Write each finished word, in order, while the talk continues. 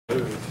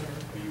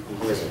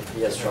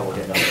He has trouble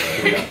getting up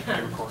there.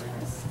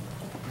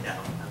 No,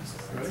 I'm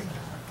sorry. Ready?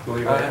 Will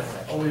you go ahead?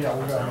 Oh, yeah,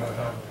 we're gonna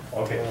have.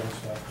 Okay. all the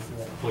stuff if you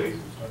want. Please.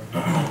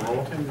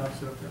 Roll. Can you not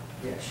sit up there?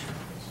 Yeah, sure.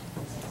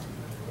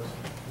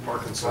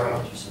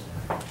 Arkansas.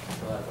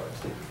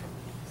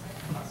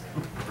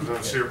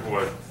 Representative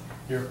Searboy.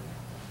 Here.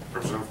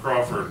 Representative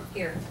Crawford.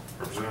 Here.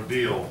 Representative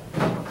Deal.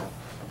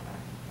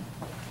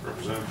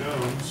 Representative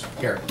Jones.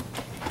 Here.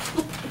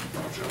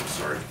 Oh, Jones,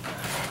 sorry.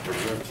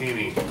 Representative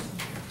Keeney.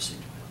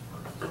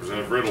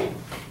 Representative Riddle.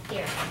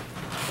 Here.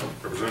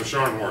 Representative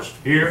Scharnhorst.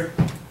 Here.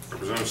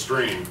 Representative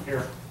Stream.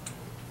 Here.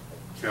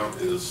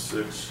 Count is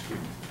six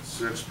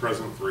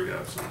present, 3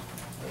 absent.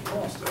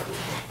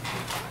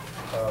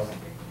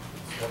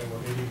 Starting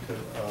with meeting to,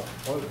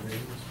 one of the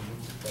meetings,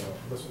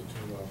 listen to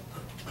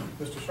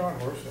Mr.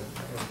 Scharnhorst and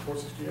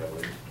 460, I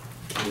believe.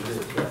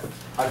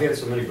 I've had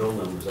so many bill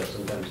numbers I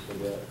sometimes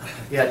forget.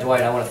 Yeah,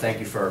 Dwight, I want to thank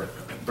you for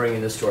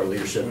bringing this to our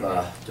Leadership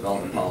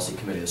Development Policy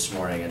Committee this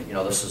morning. And, you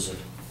know, this is,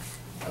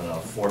 I don't know,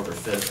 4th or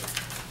 5th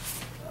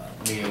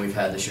meeting we've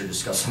had this year to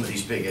discuss some of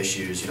these big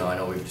issues. You know, I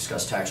know we've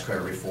discussed tax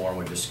credit reform,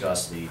 we've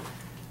discussed the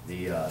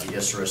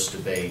ISRIS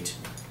debate.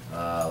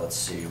 Let's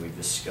see, we've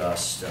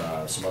discussed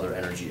some other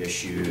energy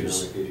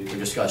issues. We've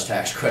discussed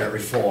tax credit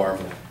reform.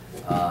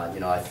 You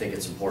know, I think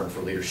it's important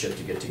for leadership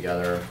to get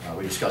together.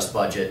 We discussed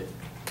budget,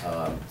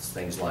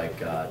 things like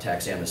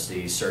tax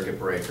amnesty, circuit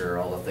breaker,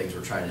 all the things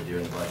we're trying to do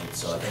in the budget.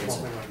 So I think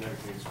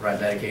it's right,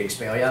 Medicaid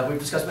expansion. Oh, yeah, we've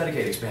discussed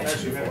Medicaid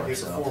expansion before.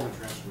 So.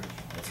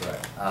 That's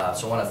right.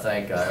 So I want to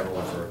thank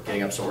everyone for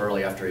getting up so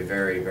early after a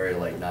very, very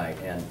late night.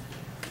 And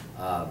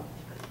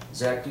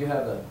Zach, do you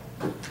have the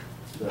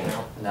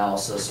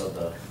analysis of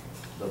the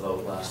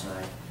vote last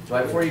night?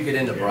 Dwight, before you get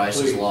into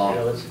Bryce's law,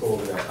 let's go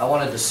over that. I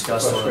want to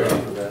discuss sort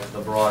of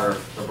the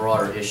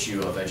broader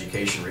issue of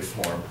education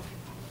reform.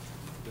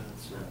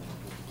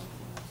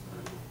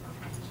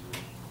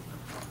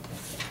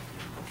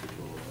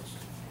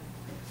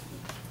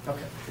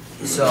 Okay.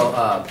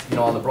 So, you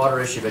know, on the broader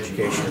issue of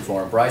education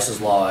reform, Bryce's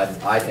law,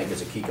 I think,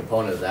 is a key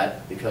component of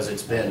that because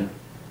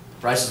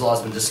Bryce's law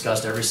has been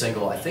discussed every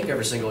single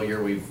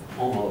year we've,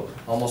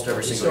 almost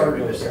every single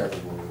year we've been here.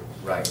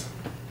 Right.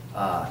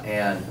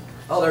 And,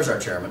 oh, there's our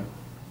chairman.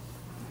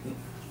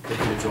 Good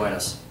for you to join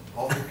us.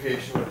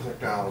 Altercation of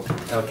technology.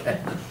 Okay.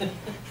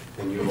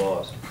 And you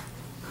lost.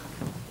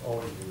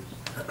 Always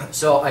use.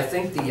 So I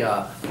think you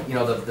know,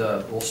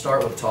 we'll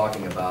start with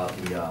talking about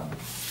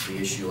the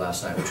issue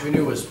last night, which we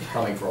knew was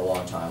coming for a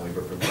long time. We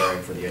were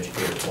preparing for the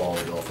educator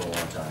quality bill for a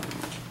long time.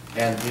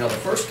 And, you know, the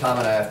first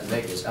comment I have to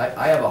make is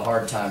I have a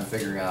hard time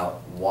figuring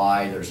out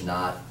why there's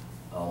not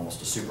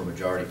almost a super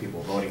majority of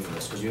people voting for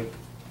this.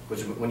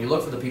 Because when you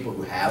look for the people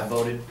who have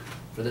voted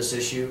for this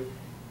issue,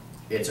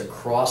 it's a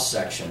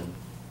cross-section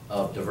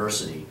of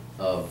diversity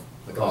of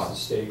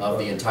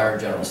the entire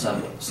General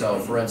Assembly. So,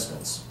 for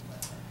instance,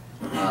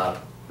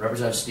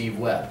 Representative Steve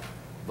Webb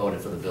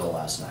voted for the bill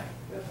last night.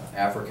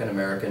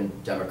 African-American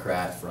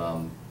Democrat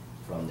from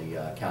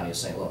the county of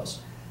St.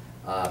 Louis.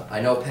 I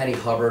know Penny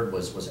Hubbard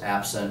was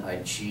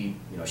absent. She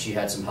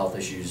had some health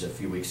issues a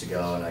few weeks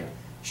ago, and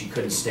she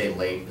couldn't stay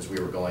late as we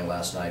were going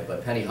last night.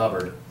 But Penny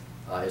Hubbard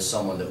is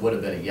someone that would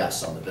have been a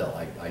yes on the bill.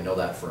 I know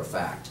that for a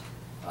fact.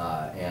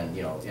 And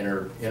you know,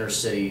 inner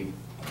city,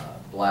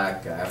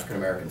 black,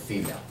 African-American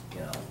female, you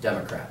know,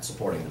 Democrat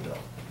supporting the bill.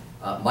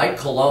 Mike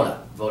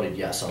Colonna voted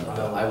yes on the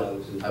bill.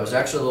 I was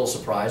actually a little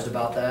surprised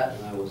about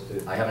that. I was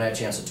too. I haven't had a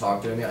chance to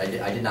talk to him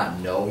yet. I did not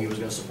know he was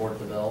going to support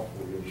the bill.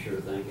 I'm sure,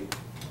 thank you.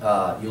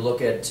 You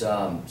look at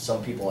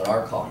some people in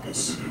our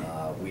caucus.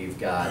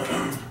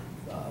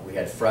 We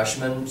had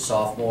freshmen,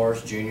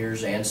 sophomores,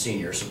 juniors, and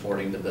seniors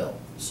supporting the bill.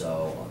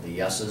 So the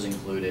yeses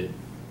included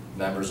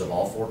members of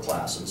all 4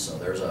 classes. So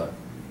there's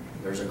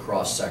a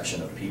cross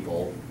section of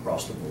people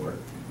across the board.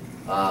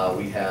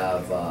 We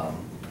have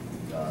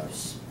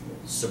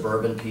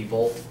suburban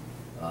people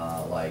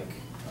like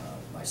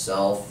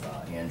myself,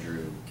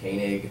 Andrew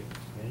Koenig,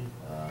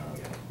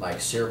 Mike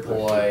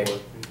Searboy,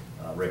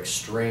 Rick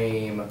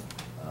Stream,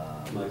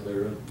 Mike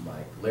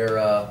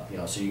Lira. You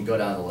know, so you can go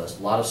down the list.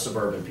 A lot of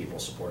suburban people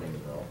supporting the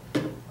bill.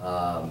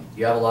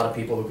 You have a lot of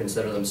people who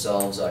consider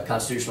themselves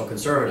constitutional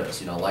conservatives.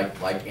 You know,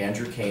 like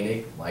Andrew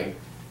Koenig, like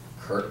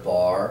Kurt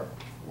Barr,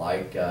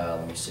 like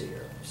let me see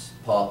here,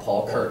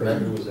 Paul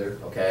Kirkman. Was there.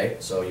 Okay,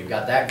 so you've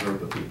got that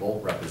group of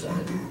people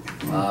represented.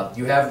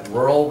 You have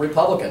rural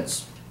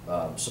Republicans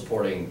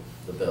supporting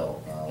the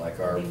bill, like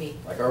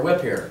our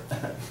whip here,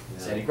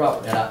 Sandy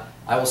Crawford. And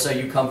I will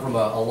say you come from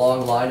a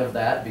long line of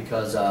that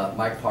because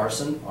Mike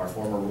Parson, our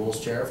former rules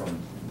chair from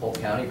Polk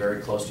County,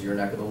 very close to your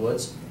neck of the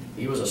woods,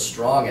 he was a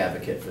strong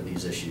advocate for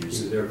these issues.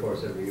 He was there for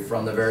us every year.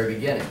 From the very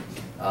beginning.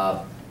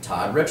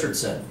 Todd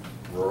Richardson,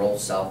 rural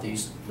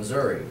southeast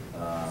Missouri.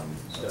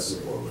 Let's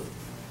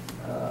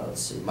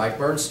see, Mike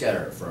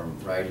Bernstetter from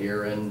right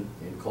here in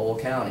Cole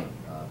County.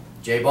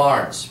 Jay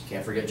Barnes,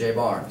 can't forget Jay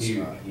Barnes.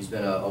 He's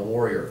been a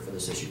warrior for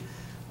this issue.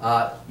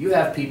 You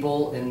have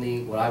people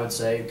in what I would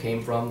say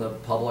came from the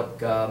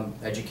public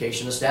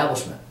education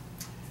establishment.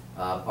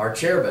 Our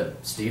chairman,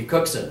 Steve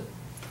Cookson,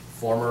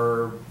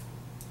 former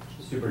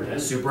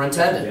Superintendent.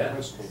 Superintendent, Yeah.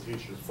 Principal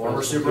teacher. former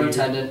Principal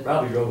superintendent, teacher.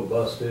 Probably drove a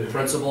bus too.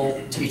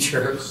 principal,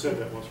 teacher. Said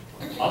that once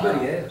or twice. I'll bet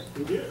he has.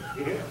 He did,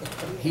 he did.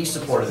 He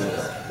supported the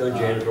bill.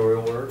 Done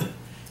janitorial work.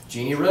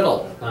 Jeannie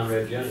Riddle,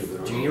 Conrad Jenny.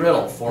 Jeannie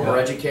Riddle, former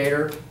Yeah.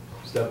 educator,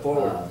 Step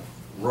forward.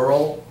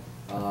 rural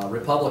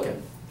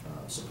Republican,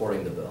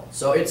 supporting the bill.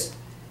 So it's,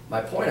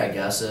 my point, I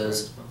guess,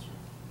 is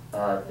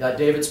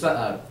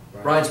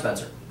Brian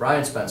Spencer,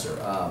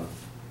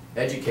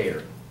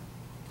 educator,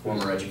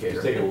 former He's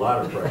educator. taking a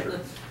lot of pressure.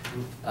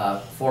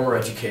 Former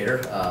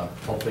educator,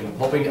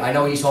 hoping, I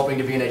know he's hoping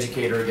to be an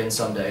educator again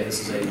someday.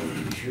 This is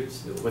He should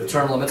still. with be.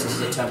 term limits, this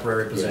is a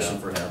temporary position Yeah.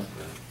 for him.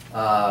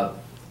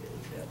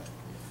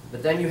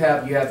 But then you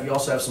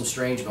also have some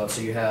strange votes.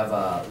 So you have,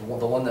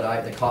 the one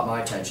that caught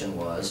my attention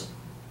was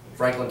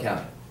Franklin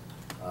County.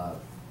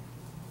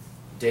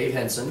 Dave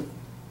Henson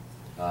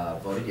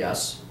voted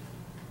yes.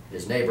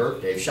 His neighbor,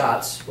 Dave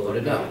Schatz,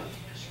 voted no.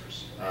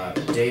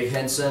 Dave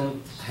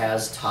Henson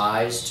has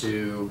ties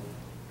to,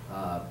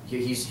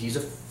 he's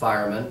a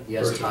fireman, he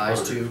has First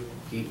ties responder.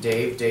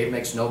 to, Dave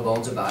makes no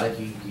bones about it,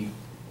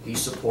 he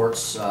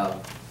supports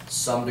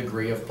some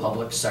degree of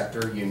public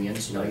sector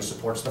unions, you know, he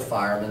supports the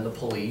firemen, the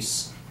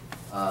police,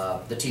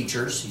 the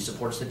teachers, he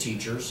supports the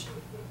teachers,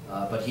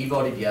 but he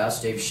voted yes.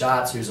 Dave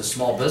Schatz, who's a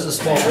small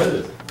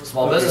businessman,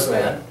 small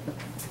businessman,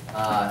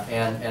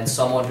 and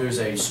someone who's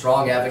a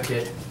strong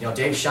advocate, you know,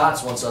 Dave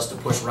Schatz wants us to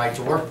push right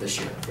to work this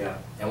year, Yeah.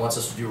 and wants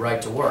us to do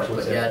right to work,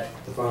 What's but that?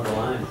 yet, The front of the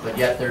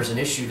line. there's an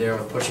issue there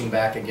with pushing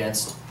back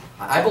against,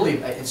 I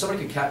believe, and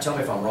somebody can tell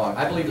me if I'm wrong,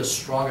 I believe the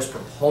strongest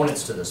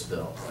proponents to this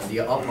bill, and the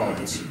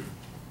opponents,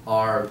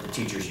 are the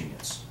teachers'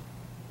 unions.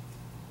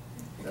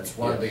 That's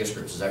one of the biggest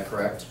groups, is that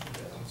correct?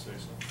 I'd say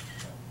so.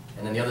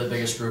 And then the other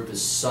biggest group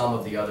is some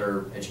of the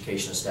other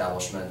education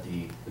establishment,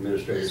 the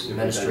Administrators.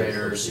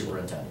 administrators,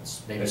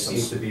 superintendents, maybe It some.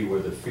 seems to be where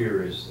the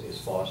fear is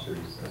fostered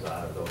is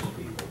out of those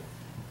people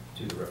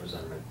to the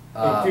representative.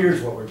 Uh, And fear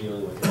is what we're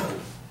dealing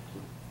with.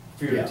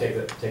 Fear Yeah.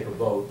 to take a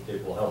vote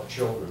that will help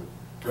children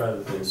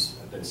rather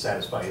than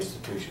satisfy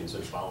institutions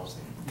and policy.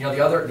 You know,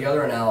 the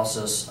other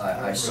analysis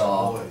I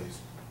saw,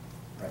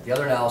 right, the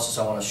other analysis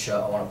I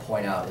want to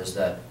point out is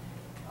that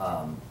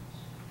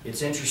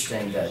it's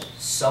interesting that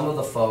some of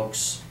the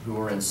folks who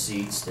are in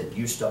seats that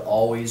used to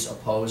always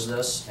oppose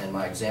this, and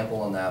my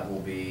example on that will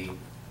be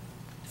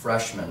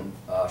freshman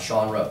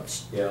Sean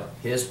Rhodes. Yeah.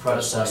 His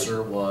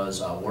predecessor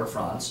was Ward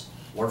Franz.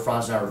 Ward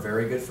Franz and I were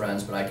very good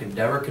friends, but I could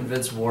never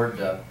convince Ward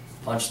to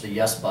punch the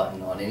yes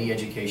button on any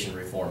education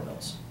reform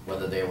bills,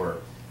 whether they were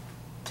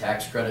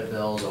tax credit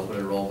bills, open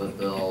enrollment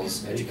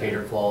bills,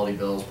 educator quality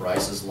bills,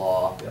 Bryce's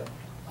Law. Yep.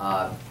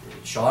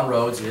 Sean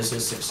Rhodes is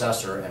his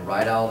successor, and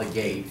right out of the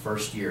gate,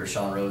 first year,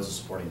 Sean Rhodes is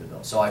supporting the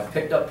bill. So I've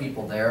picked up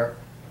people there,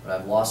 but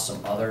I've lost some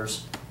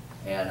others.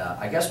 And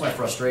I guess my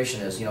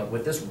frustration is, you know,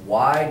 with this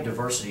wide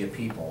diversity of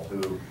people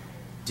who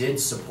did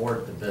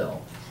support the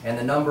bill, and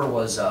the number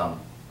was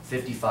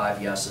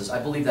 55 yeses. I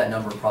believe that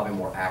number probably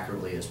more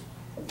accurately is,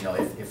 you know,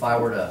 if I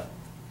were to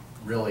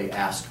really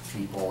ask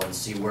people and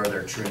see where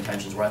their true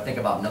intentions were, I think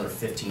about another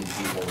 15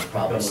 people would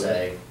probably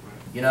say,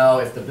 you know,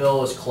 if the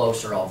bill is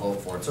closer, I'll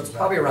vote for it. So it's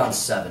probably around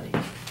 70,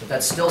 but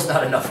that still's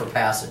not enough for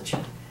passage.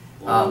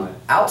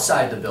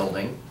 Outside the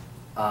building,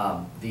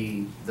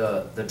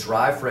 the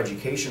drive for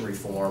education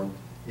reform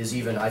is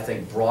even, I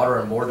think, broader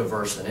and more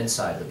diverse than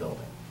inside the building.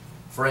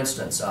 For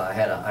instance, I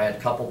had a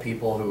couple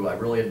people who I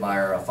really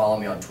admire follow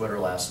me on Twitter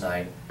last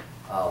night.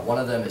 One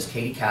of them is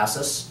Katie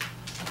Cassis,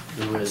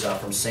 who is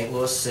from St.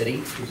 Louis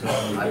City.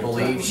 I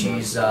believe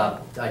she's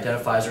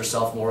identifies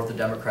herself more with the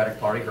Democratic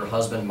Party. Her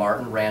husband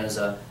Martin ran as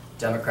a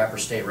Democrat for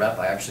state rep.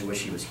 I actually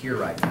wish he was here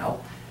right now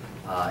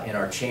in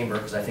our chamber,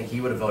 because I think he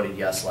would have voted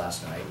yes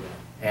last night.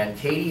 And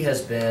Katie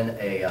has been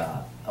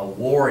a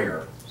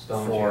warrior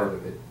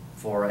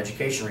for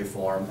education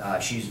reform.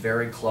 She's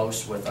very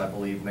close with, I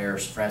believe, Mayor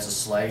Francis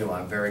Slay, who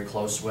I'm very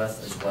close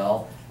with as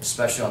well,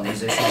 especially on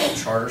these issues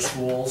of charter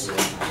schools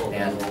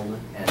and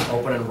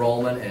open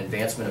enrollment and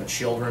advancement of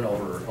children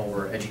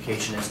over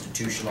education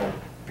institutional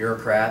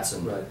bureaucrats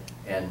and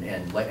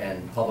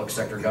public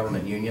sector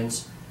government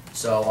unions.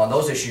 So on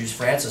those issues,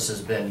 Francis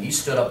he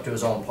stood up to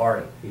his own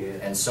party,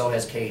 and so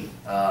has Katie.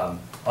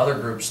 Other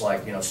groups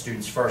like, you know,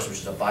 Students First, which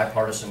is a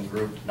bipartisan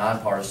group,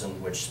 nonpartisan,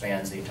 which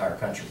spans the entire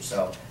country.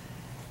 So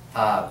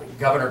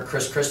Governor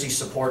Chris Christie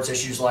supports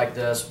issues like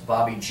this,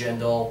 Bobby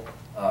Jindal,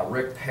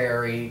 Rick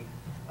Perry,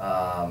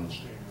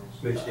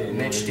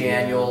 Mitch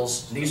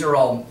Daniels. These are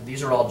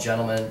all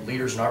gentlemen,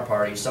 leaders in our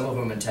party, some of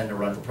whom intend to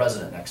run for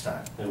president next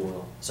time.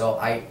 So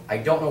I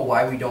don't know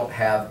why we don't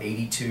have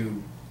 82,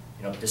 you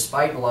know,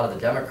 despite a lot of the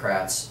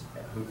Democrats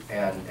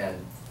and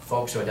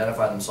folks who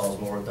identify themselves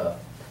more with the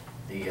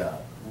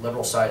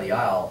liberal side of the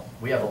aisle,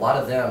 we have a lot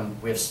of them,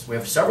 we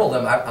have several of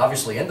them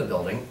obviously in the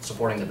building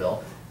supporting the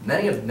bill.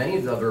 Many of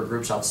the other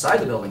groups outside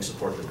the building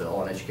support the bill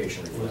on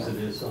education reform.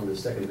 It is on the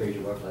second page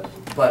of our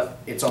platform. But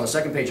it's on the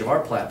second page of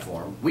our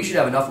platform. We should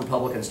have enough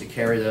Republicans to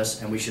carry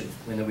this, and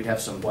then we'd have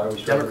some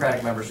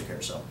Democratic members to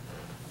carry. So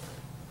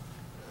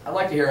I'd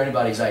like to hear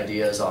anybody's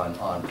ideas on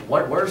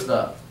where's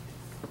the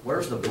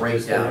where's the The breakdown,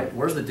 disconnect?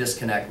 where's the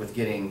disconnect with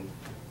getting,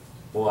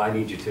 Well, I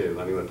need you too.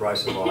 I mean, with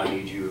Bryson Law, I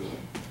need you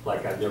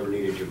like I've never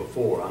needed you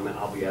before.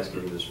 I'll be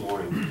asking you this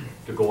morning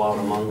to go out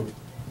among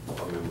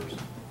our members.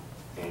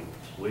 And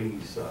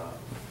please,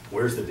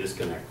 where's the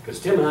disconnect? Because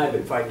Tim and I have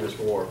been fighting this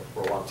war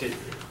for a while.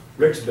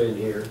 Rick's been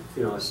here,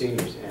 you know, as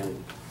seniors,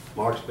 and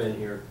Mark's been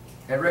here.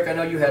 and Rick, I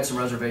know you had some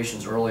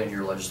reservations early in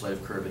your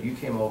legislative career, but you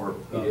came over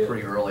He did.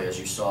 pretty early as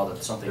you saw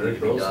that something Eric needed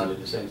to be Wilson done.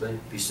 did the same thing.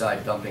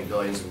 Beside dumping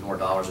billions of more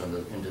dollars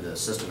into the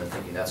system and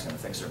thinking that's gonna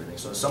fix everything.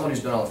 So as someone who's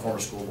been on the former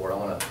school board, I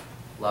wanna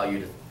allow you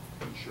to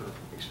Sure.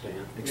 Expand.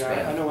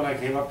 expand. Yeah, I know when I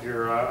came up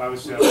here, I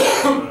was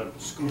a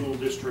school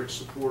district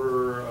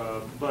supporter,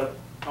 but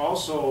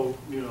also,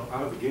 you know,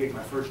 out of the gate,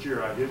 my first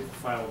year, I did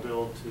file a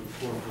bill to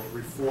quote unquote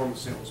reform the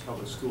St. Louis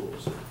Public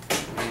Schools.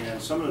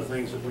 And some of the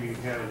things that we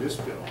had in this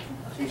bill,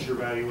 teacher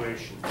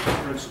evaluation,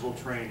 principal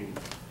training,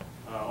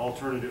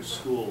 alternative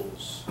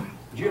schools.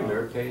 Did you have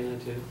Mary Kay in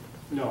it too?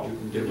 No, You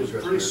it did was a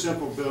address pretty Mary Kay.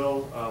 simple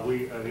bill.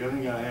 The other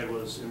thing I had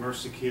was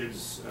immerse the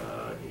kids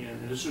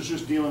and this was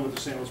just dealing with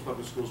the St. Louis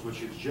Public Schools, which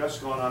has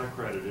just gone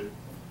unaccredited.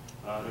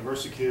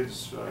 Immerse the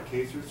kids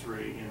K through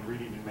 3 in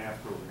reading and math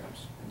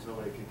programs until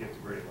they could get to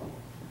grade level.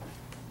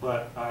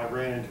 But I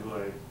ran into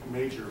a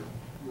major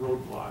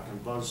roadblock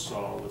and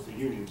buzzsaw with the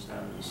unions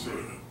down in the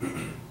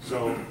city.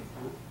 So,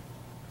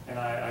 and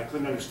I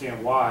couldn't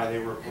understand why they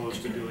were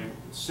opposed to doing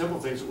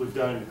simple things that we've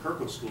done in the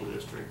Kirkwood School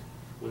District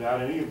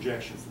without any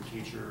objection from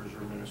teachers or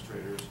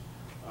administrators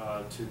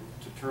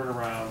to turn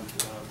around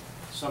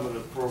some of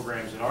the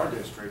programs in our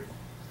district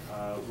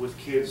with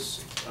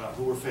kids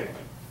who were failing.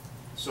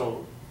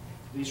 So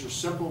these were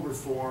simple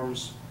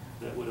reforms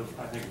that would have,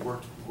 I think,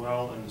 worked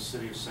well in the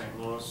city of St.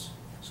 Louis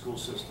school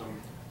system.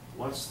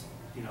 Once,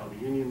 you know,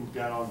 the union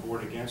got on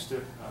board against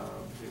it,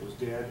 it was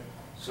dead.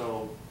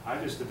 So I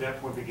just at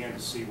that point began to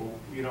see, well,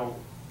 you know,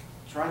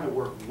 trying to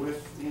work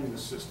within the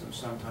system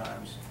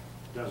sometimes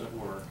doesn't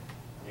work.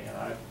 And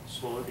I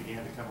slowly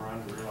began to come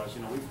around and realize,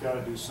 you know, we've got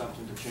to do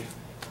something to change,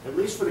 at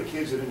least for the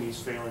kids that are in these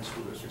failing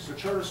school districts. The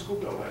charter school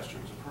bill last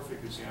year was a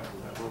perfect example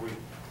of that,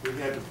 where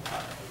we had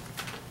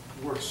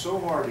to work so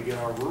hard to get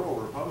our rural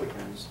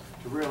Republicans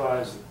to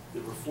realize that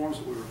the reforms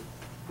that we were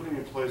putting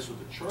in place with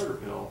the charter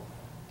bill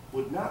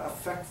would not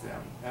affect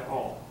them at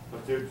all.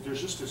 But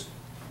there's just this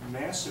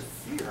massive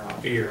fear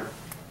out there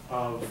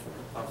of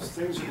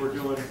things that we're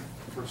doing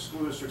for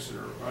school districts that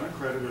are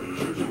unaccredited or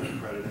choosing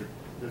accredited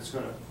that's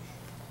going to,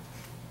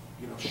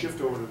 you know,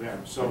 shift over to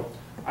them. So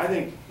I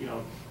think, you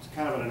know, it's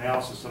kind of an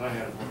analysis that I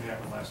had of what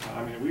happened last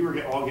time. I mean, we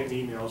were all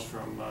getting emails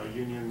from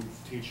union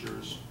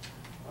teachers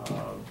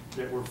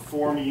that were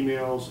form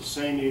emails, the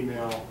same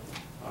email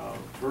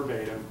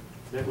verbatim,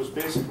 that was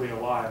basically a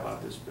lie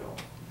about this bill,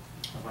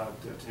 about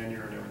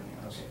tenure and everything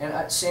else.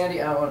 And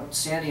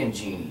Sandy and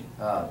Jeannie,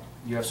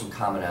 you have some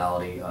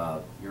commonality.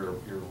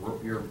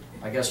 You're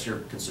I guess you're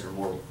considered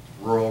more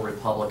rural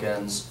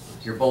Republicans.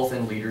 You're both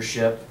in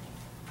leadership.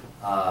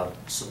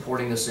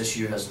 Supporting this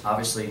issue has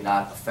obviously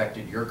not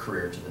affected your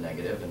career to the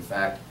negative. In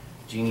fact,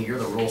 Jeannie, you're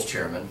the rules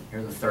chairman.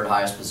 You're the third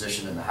highest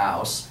position in the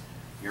House.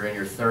 You're in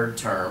your third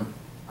term.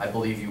 I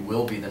believe you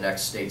will be the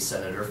next state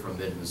senator from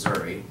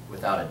mid-Missouri,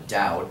 without a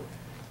doubt.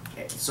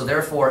 So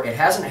therefore, it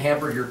hasn't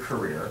hampered your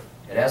career.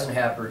 It hasn't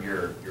hampered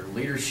your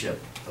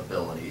leadership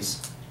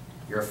abilities.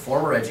 You're a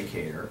former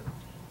educator.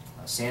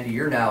 Sandy,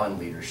 you're now in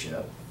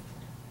leadership.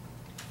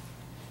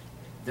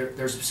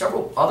 There's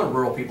several other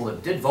rural people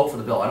that did vote for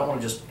the bill. I don't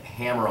want to just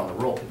hammer on the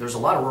rural. There's a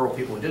lot of rural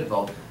people who did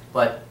vote,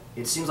 but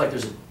it seems like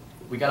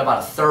we got about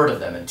a third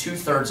of them, and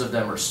 2/3 of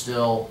them are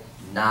still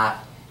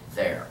not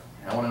there.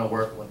 And I want to know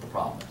what the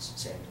problem is,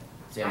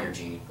 Sandy or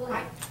Jeannie.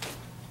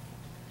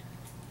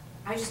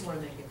 I just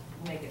want to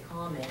make a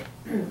comment.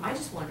 I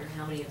just wonder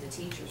how many of the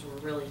teachers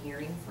we're really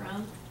hearing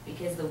from,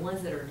 because the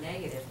ones that are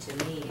negative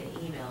to me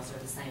in emails are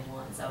the same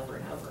ones over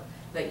and over.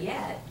 But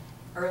yet,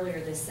 earlier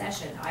this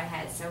session, I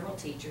had several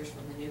teachers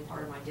from the new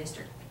part of my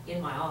district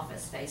in my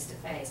office face to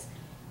face,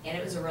 and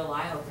it was a real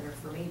eye-opener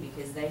for me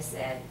because they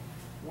said,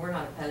 we're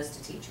not opposed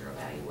to teacher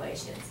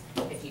evaluations.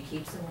 If you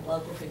keep some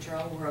local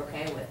control, we're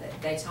okay with it.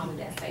 They told me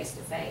that face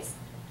to face.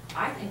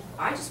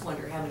 I just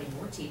wonder how many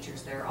more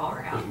teachers there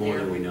are out There's more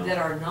there than we know. that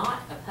are not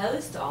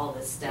opposed to all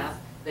this stuff,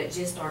 but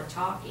just aren't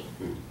talking.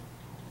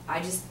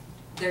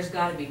 There's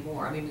gotta be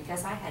more. I mean,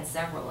 because I had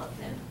several of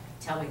them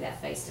tell me that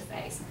face to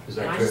face. Is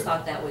that And I just true?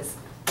 thought that was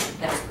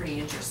pretty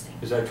interesting.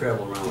 As I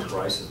travel around with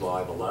Bryce's Law, I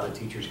have a lot of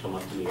teachers come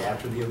up to me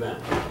after the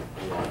event,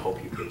 and I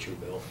hope you get your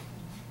bill.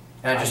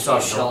 And I just saw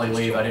Shelley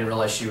leave. I didn't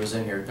realize she was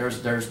in here. There's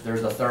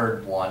a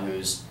third one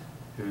who's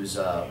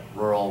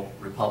rural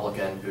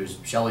Republican.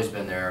 Shelley's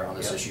been there on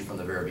this Yeah. issue from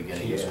the very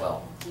beginning as Yeah.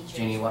 well. Teacher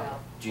Jeannie, as well.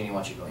 Jeannie,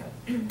 why don't you go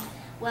ahead?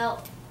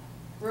 Well,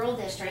 rural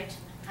district,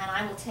 and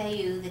I will tell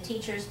you, the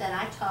teachers that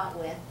I taught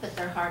with put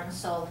their heart and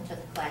soul into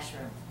the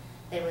classroom.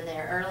 They were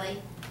there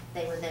early,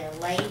 they were there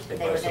late, They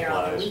they buy were there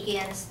on the supplies.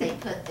 weekends, they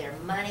put their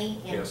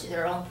money Yes. into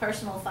their own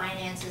personal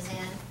finances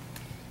in.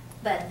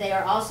 But they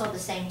are also the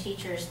same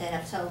teachers that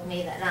have told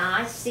me that, now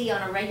I see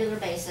on a regular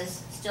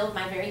basis, still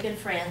my very good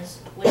friends,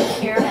 wouldn't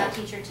care about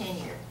teacher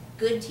tenure.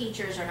 good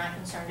teachers are not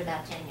concerned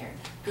about tenure.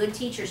 Good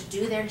teachers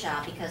do their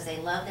job because they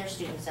love their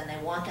students and they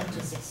want them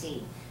to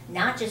succeed.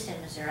 Not just in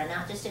Missouri,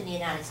 not just in the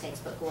United States,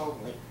 but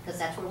globally, because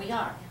that's where we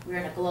are. We're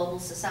in a global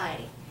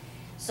society.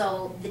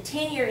 So the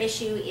tenure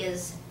issue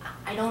is,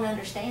 I don't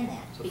understand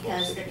that, It's a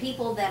because the false issue.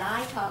 people that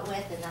I taught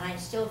with and that I'm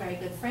still very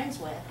good friends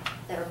with,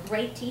 that are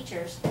great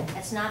teachers,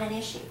 that's not an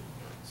issue.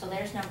 So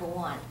there's number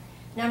one.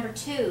 Number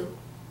two,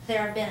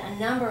 there have been a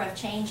number of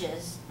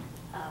changes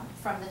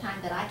from the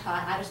time that I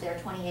taught. I was there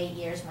 28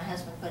 years, my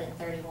husband put in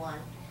 31.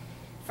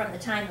 From the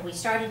time that we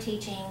started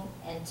teaching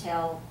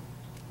until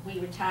we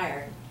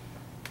retired,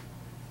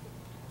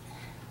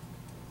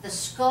 the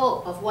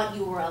scope of what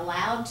you were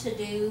allowed to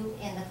do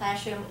in the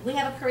classroom, we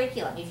have a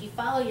curriculum. If you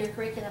follow your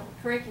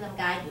curriculum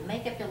guide, you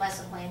make up your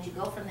lesson plans, you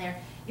go from there,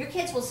 your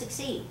kids will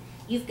succeed.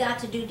 You've got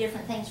to do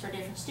different things for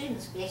different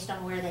students based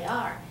on where they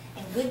are,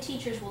 and good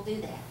teachers will do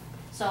that.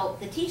 So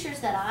the teachers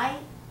that I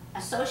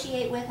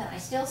associate with and I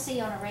still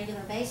see on a regular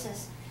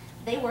basis,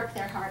 they work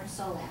their heart and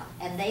soul out,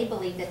 and they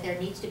believe that there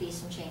needs to be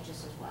some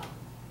changes as well.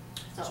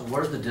 So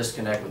where's the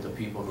disconnect with the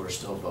people who are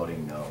still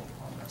voting no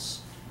on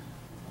this?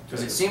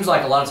 Because it seems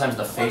like a lot of times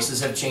the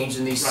faces have changed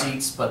in these Right.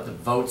 seats, but the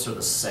votes are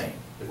the same.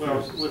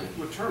 Well,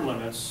 with term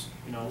limits,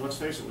 you know, let's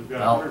face it, we've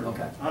got Well,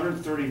 okay.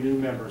 130 new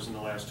members in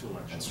the last two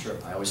elections. That's true.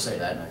 I always say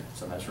that, and I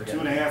sometimes forget.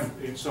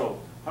 2.5, so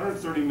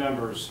 130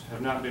 members have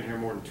not been here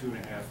more than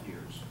 2.5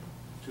 years.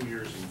 2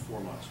 years and 4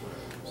 months,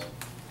 whatever it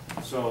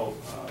is. So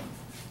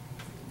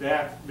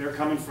that, they're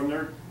coming from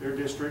their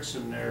districts,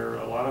 and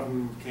a lot of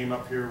them came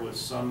up here with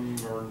some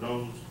or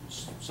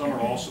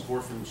all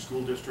support from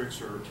school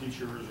districts or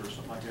teachers or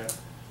something like that.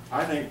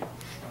 I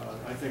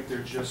think they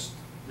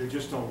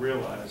just don't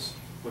realize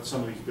what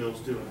some of these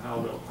bills do and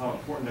how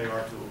important they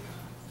are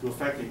to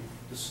affecting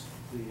the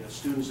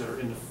students that are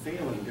in the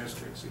failing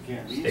districts.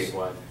 Again,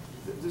 Statewide.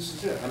 this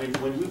is it. I mean,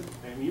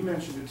 and you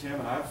mentioned it, Tim,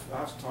 and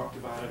I've talked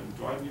about it, and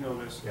Dwight, you know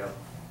this. Yeah.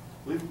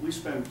 We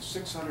spend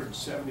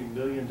 $670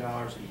 million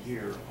a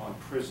year on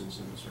prisons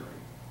in Missouri,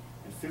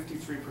 and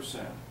 53%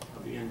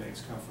 of the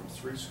inmates come from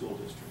 3 school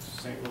districts: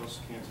 St. Louis,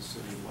 Kansas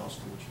City,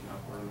 Wellston, which is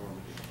not part of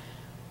Normandy.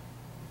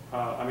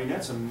 I mean,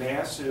 that's a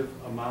massive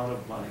amount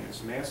of money.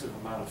 It's a massive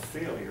amount of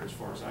failure, as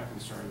far as I'm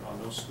concerned,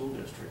 on those school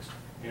districts.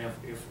 And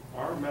if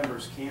our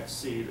members can't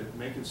see that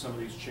making some of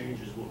these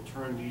changes will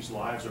turn these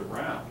lives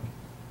around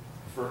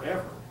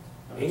forever.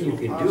 And you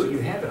can do it, you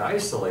have it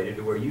isolated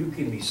to where you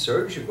can be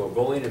surgical,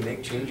 go in and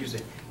make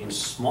changes in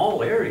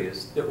small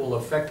areas that will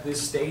affect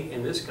this state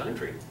and this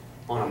country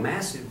on a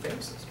massive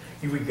basis.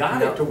 We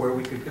got it to where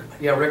we could.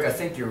 Yeah, Rick, I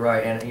think you're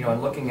right, and you know,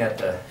 I'm looking at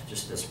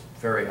just this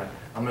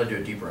I'm going to do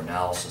a deeper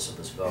analysis of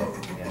this vote,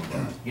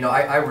 and you know,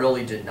 I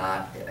really did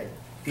not.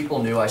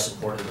 People knew I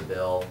supported the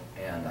bill,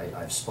 and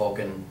I've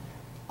spoken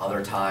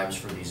other times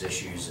for these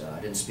issues. I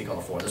didn't speak on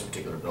the floor of this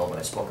particular bill, but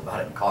I spoke about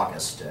it in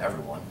caucus to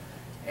everyone,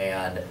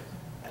 and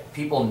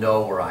people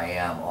know where I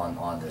am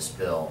on this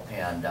bill,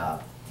 and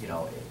you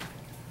know,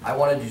 I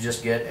wanted to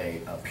just get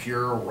a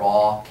pure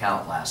raw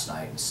count last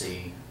night and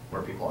see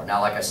where people are. Now,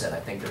 like I said, I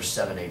think there's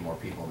 7 to 8 more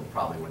people that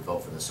probably would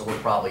vote for this, so we're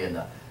probably in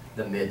the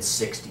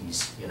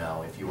mid-60s, you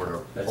know, if you were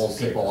to That's hold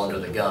the people safest.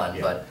 under the gun,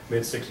 Yeah, but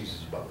mid-60s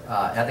is about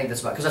right. I think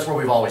that's about, because that's where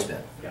we've always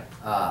been. Yeah,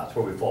 that's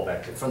where we fall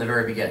back to. From the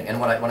very beginning, and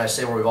when I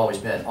say where we've always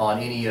been, on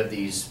any of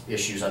these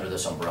issues under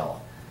this umbrella.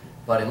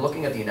 But in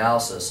looking at the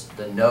analysis,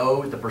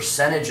 the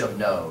percentage of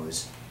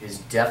no's is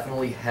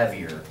definitely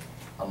heavier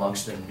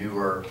amongst the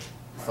newer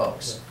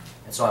folks.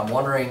 And so I'm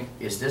wondering,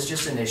 is this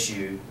just an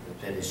issue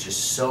that is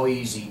just so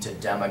easy to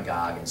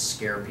demagogue and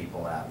scare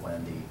people at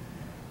when the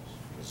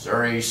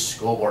Missouri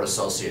School Board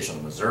Association,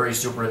 the Missouri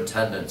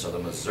superintendents, or the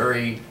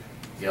Missouri,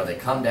 you know, they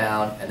come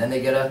down and then they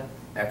get an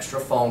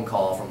extra phone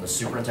call from the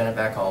superintendent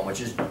back home,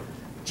 which is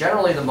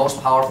generally the most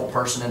powerful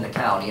person in the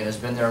county and has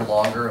been there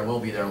longer and will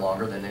be there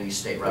longer than any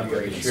state rep You or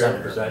have the even sheriff,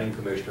 senator. presiding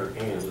commissioner,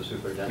 and the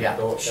superintendent.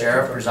 Yeah,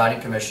 sheriff, presiding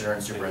commissioner,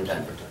 and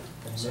superintendent.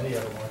 And many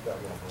of them want that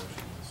one version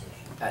of this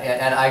issue.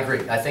 And I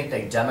agree. I think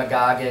they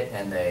demagogue it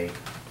and they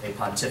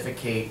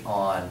pontificate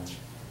on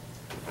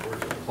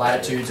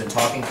platitudes and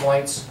talking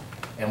points.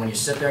 And when you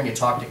sit there and you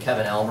talk to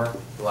Kevin Elmer,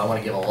 who I want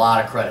to give a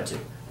lot of credit to,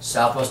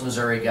 Southwest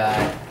Missouri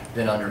guy,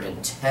 been under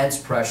intense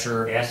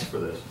pressure, Asked for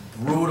this.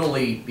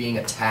 brutally being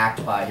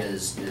attacked by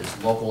his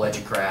local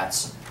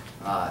educrats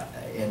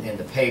in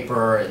the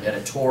paper and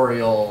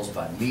editorials,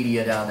 by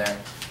media down there.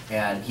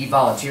 And he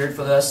volunteered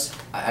for this.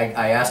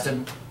 I asked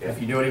him if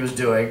he knew what he was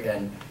doing,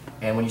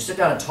 and when you sit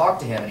down and talk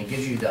to him and he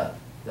gives you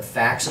the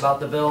facts about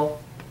the bill,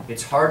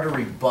 it's hard to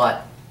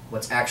rebut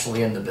what's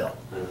actually in the bill.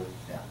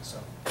 Yeah, so,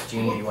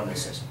 Jeannie, you wanted to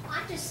say something?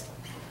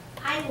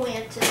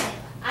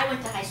 I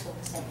went to high school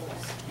in St.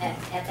 Louis,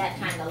 at that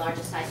time the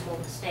largest high school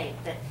in the state,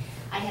 but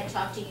I had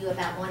talked to you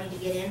about wanting to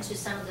get into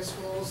some of the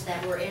schools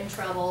that were in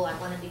trouble. I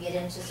wanted to get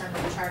into some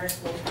of the charter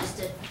schools just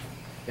to.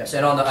 Yes,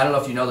 and I don't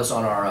know if you know this,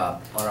 on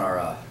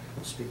our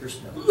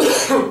speakers,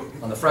 no.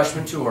 On the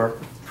freshman tour,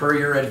 per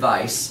your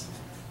advice,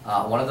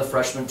 one of the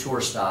freshman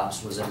tour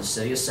stops was in the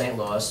city of St.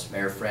 Louis.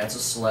 Mayor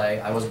Francis Slay,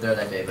 I wasn't there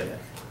that day, but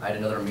I had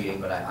another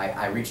meeting, but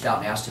I reached out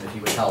and asked him if he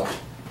would help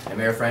and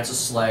Mayor Francis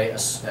Slay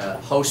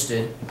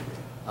hosted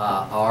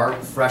our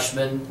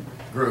freshman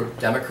group,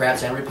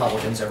 Democrats and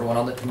Republicans, everyone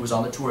who was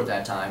on the tour at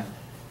that time,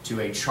 to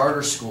a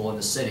charter school in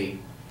the city.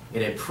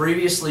 It had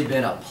previously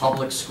been a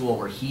public school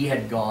where he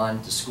had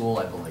gone to school,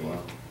 I believe.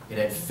 Wow. It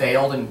had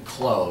failed and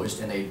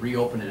closed, and they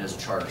reopened it as a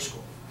charter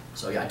school.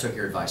 So yeah, I took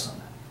your advice on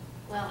that.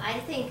 Well, I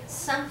think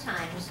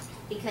sometimes,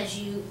 because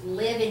you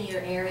live in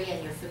your area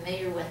and you're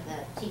familiar with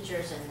the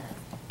teachers and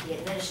the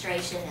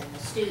administration and the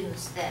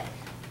students, that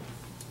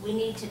we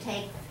need to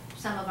take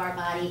some of our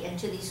body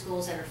into these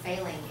schools that are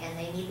failing, and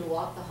they need to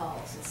walk the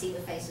halls and see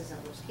the faces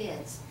of those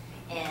kids.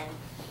 And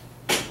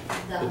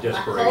the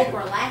desperation. hope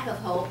or lack of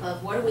hope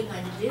of what are we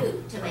going to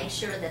do to make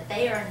sure that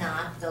they are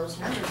not those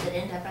numbers that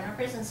end up in our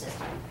prison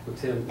system. But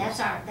Tim, That's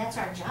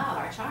our job,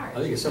 our charge.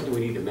 I think it's something we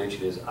need to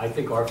mention is, I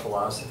think our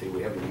philosophy,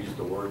 we haven't used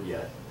the word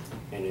yet,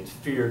 and it's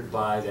feared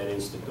by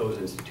those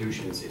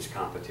institutions, is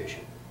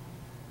competition.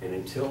 And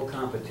until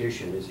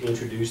competition is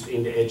introduced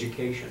into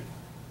education,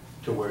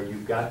 to where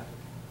you've got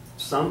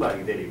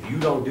somebody that if you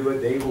don't do it,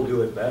 they will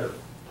do it better,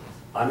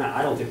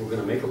 I don't think we're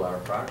gonna make a lot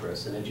of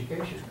progress in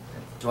education.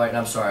 Dwight, and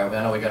I'm sorry,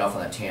 I know we got off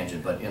on that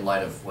tangent, but in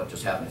light of what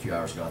just happened a few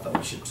hours ago, I thought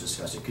we should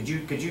discuss it. Could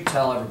you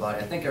tell everybody,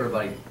 I think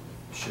everybody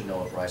should know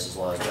what Rice's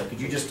Law is, but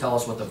could you just tell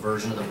us what the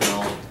version of the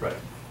bill Right.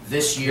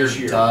 this year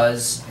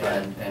does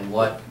and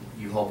what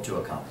you hope to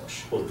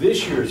accomplish? Well,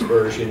 this year's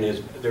version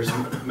is, there's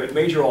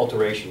major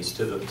alterations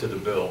to the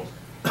bill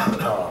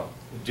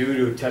due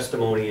to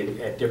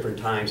testimony at different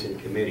times in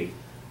committee.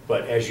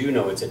 But as you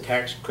know, it's a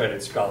tax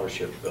credit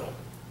scholarship bill.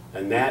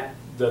 And that,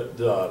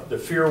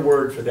 the fear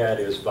word for that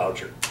is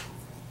voucher.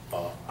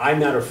 I'm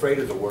not afraid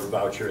of the word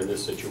voucher in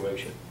this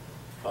situation.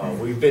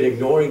 We've been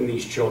ignoring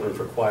these children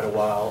for quite a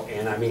while,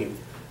 and I mean,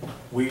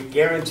 we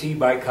guarantee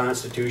by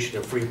Constitution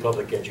a free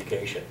public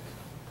education.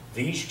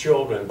 These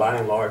children, by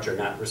and large, are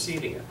not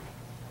receiving it.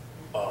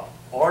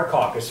 Our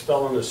caucus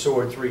fell on the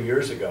sword 3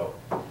 years ago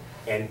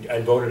and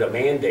voted a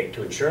mandate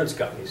to insurance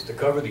companies to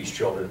cover these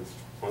children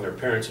on their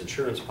parents'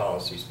 insurance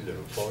policies through their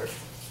employer.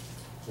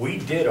 We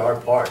did our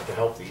part to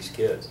help these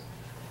kids.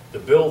 The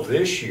bill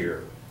this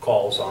year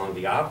calls on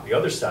the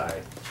other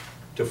side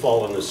to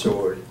fall on the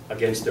sword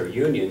against their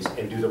unions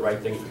and do the right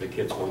thing for the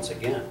kids once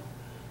again.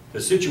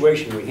 The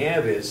situation we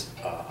have is,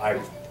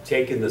 I've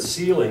taken the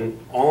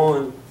ceiling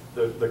on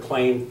the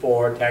claim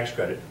for tax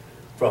credit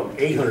from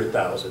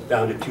 $800,000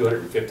 down to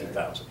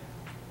 $250,000.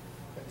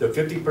 The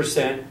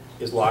 50%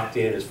 is locked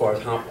in as far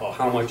as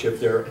how much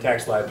of their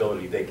tax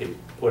liability they can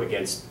put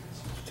against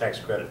the tax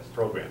credit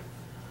program.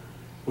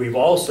 We've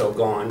also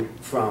gone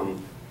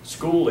from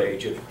school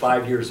age at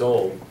 5 years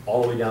old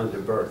all the way down to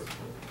birth.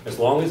 As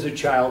long as a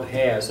child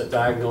has a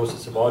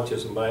diagnosis of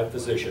autism by a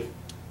physician,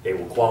 they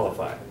will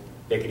qualify.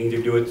 They can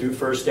either do it through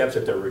First Steps.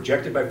 If they're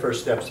rejected by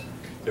First Steps,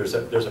 there's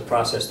a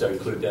process to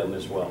include them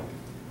as well.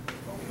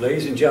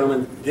 Ladies and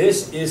gentlemen,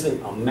 this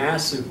isn't a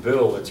massive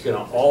bill that's going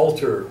to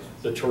alter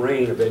the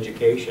terrain of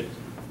education.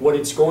 What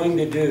it's going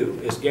to do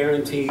is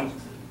guarantee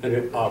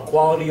a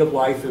quality of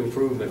life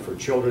improvement for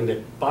children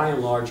that by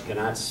and large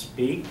cannot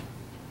speak.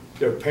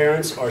 Their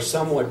parents are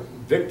somewhat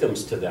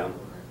victims to them.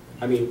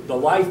 I mean, the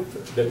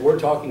life that we're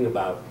talking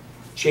about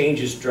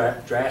changes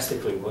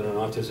drastically when an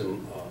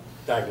autism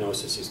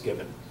diagnosis is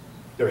given.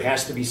 There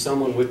has to be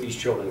someone with these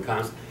children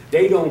constantly.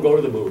 They don't go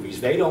to the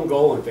movies. They don't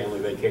go on family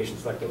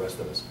vacations like the rest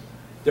of us.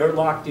 They're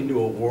locked into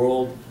a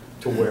world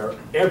to where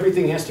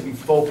everything has to be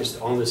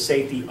focused on the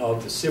safety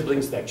of the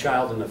siblings, that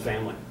child, and the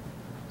family.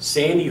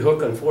 Sandy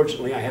Hook,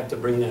 unfortunately, I have to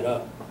bring that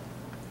up,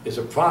 is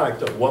a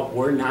product of what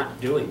we're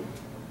not doing.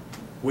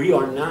 We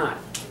are not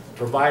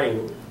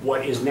providing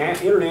what is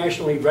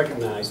internationally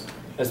recognized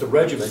as the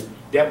regimen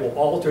that will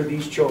alter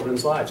these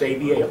children's lives,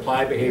 ABA,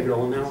 Applied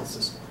Behavioral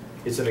Analysis.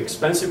 It's an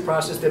expensive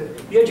process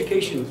that the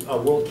education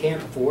world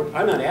can't afford.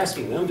 I'm not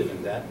asking them to do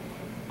that.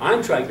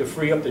 I'm trying to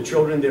free up the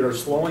children that are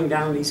slowing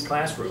down these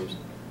classrooms.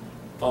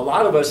 A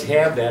lot of us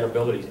have that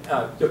ability.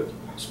 The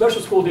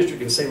special school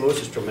district in St. Louis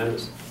is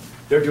tremendous.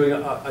 They're doing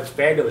a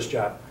fabulous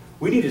job.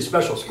 We need a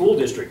special school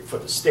district for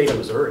the state of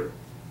Missouri.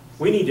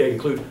 We need to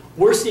include,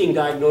 we're seeing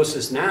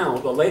diagnosis now,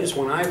 the latest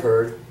one I've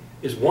heard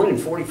is 1 in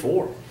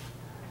 44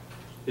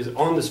 is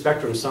on the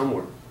spectrum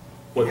somewhere.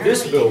 What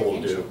this bill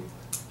will do.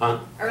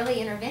 Early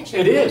intervention.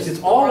 It is,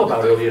 it's all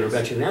about early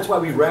intervention. That's why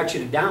we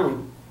ratchet it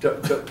down to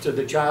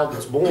the child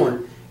that's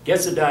born,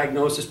 gets a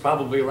diagnosis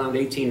probably around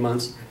 18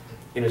 months,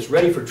 and it's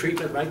ready for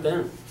treatment right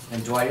then.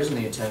 And Dwight, isn't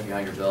the intent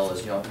behind your bill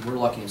is, you know, we're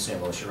lucky in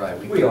St. Louis, you're right.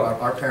 We are.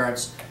 Our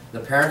parents, the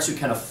parents who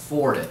can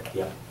afford it,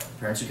 Yeah.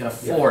 parents who can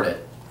afford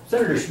it,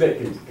 Senator Schmidt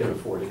can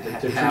afford it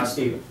to treat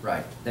Stephen.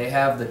 right, they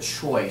have the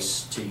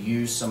choice to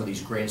use some of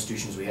these great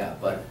institutions we have.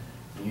 But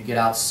when you get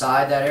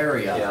outside that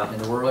area, Yeah. in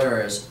the rural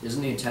areas,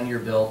 isn't the intent of your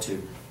bill to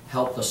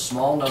help the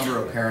small number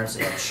of parents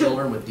that have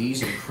children with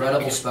these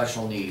incredible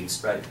special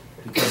needs? Right.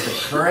 Because the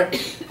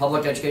current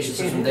public education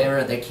system they're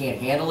in, they can't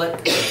handle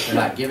it. They're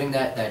not giving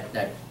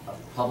that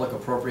public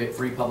appropriate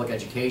free public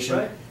education.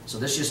 Right. So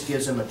this just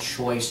gives them a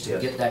choice to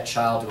Yes. get that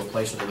child to a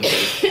place where they need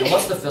to be. And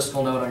what's the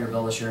fiscal note on your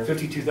bill this year?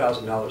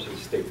 $52,000 is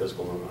the state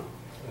fiscal note.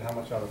 And how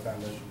much out of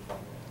foundation fund?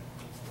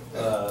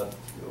 How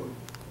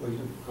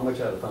much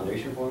out of the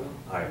foundation for them?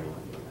 I have no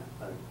idea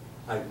on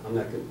that. I'm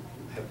not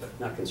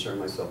not concerned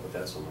myself with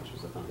that so much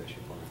as the foundation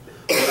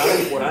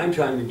fund. What I'm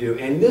trying to do,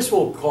 and this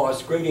will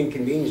cause great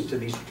inconvenience to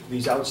these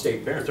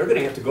outstate parents. They're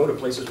gonna have to go to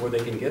places where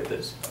they can get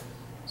this.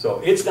 So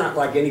it's not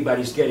like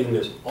anybody's getting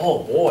this,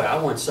 oh boy,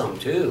 I want some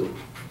too.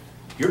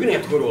 You're gonna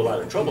have to go to a lot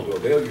of trouble to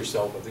avail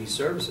yourself of these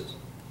services.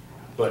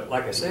 But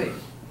like I say,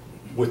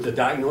 with the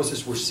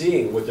diagnosis we're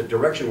seeing, with the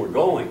direction we're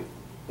going,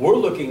 we're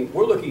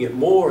looking at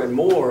more and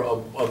more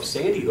of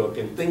Sandy Hook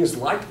and things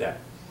like that.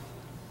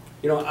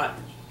 You know,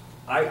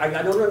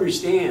 I don't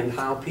understand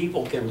how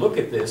people can look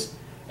at this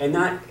and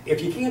not,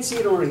 if you can't see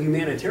it on a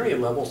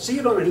humanitarian level, see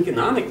it on an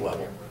economic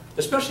level.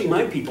 Especially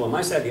my people on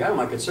my side of the aisle,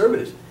 my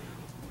conservatives.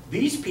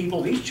 These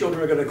people, these children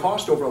are going to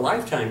cost over a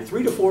lifetime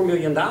 $3 to $4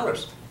 million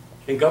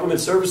in government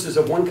services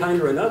of one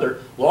kind or another,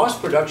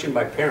 lost production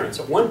by parents.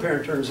 If one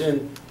parent turns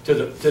in to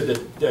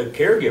the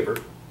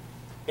caregiver,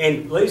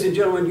 and ladies and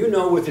gentlemen, you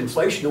know with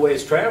inflation the way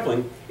it's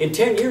traveling, in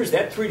 10 years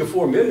that 3 to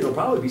 4 million will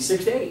probably be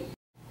 6 to 8.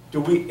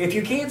 If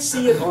you can't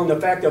see it on the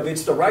fact of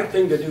it's the right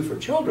thing to do for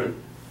children,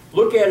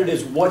 look at it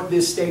as what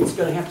this state's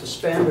going to have to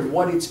spend and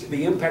what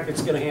the impact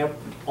it's going to have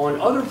on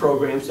other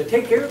programs to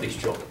take care of these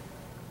children.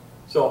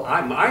 So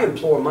I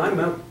implore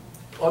my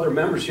other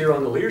members here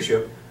on the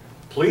leadership,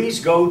 please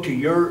go to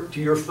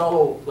your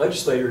fellow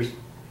legislators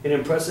and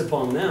impress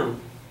upon them,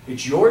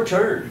 it's your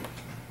turn.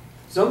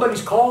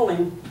 Somebody's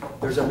calling,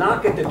 there's a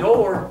knock at the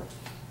door,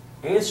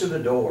 answer the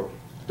door.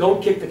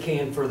 Don't kick the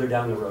can further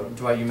down the road.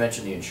 Dwight, you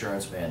mentioned the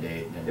insurance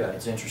mandate, and yeah.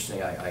 It's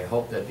interesting. I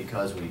hope that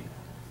because we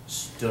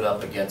stood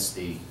up against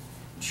the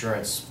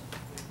insurance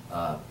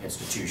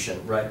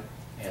institution Right.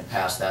 and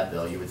passed that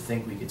bill, you would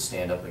think we could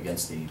stand up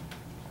against the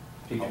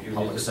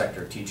public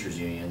sector teachers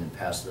union and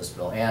pass this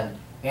bill.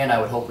 And I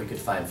would hope we could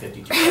find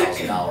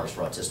 $52,000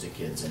 for autistic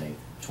kids in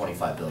a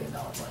 $25 billion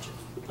budget.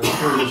 I'm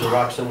sure there's a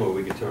rock somewhere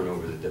we could turn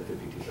over the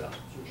 $52,000.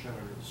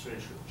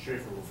 Senator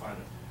Schaefer will find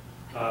it.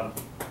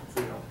 If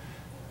we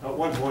don't.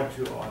 One point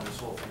too on this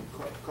whole thing.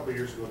 A couple of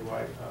years ago,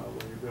 Dwight,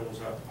 when your bill was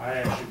up, I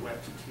actually went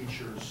to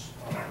teachers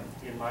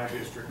in my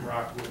district,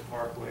 Rockwood,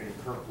 Parkway,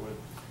 and Kirkwood,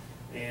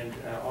 and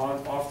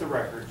off the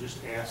record,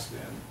 just asked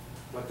them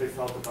what they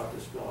felt about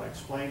this bill. I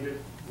explained it,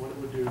 what it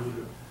would do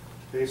to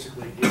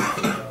basically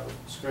give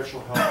special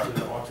help to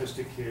the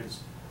autistic kids,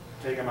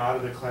 take them out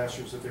of the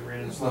classrooms that they were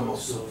in the public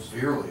schools.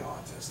 Severely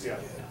autistic Yeah.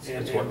 kids.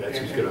 And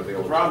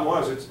the problem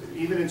was,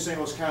 even in St.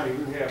 Louis County,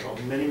 we have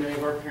many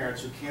of our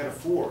parents who can't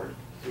afford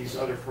these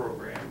other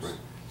programs. Right.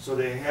 So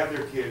they have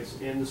their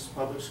kids in the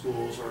public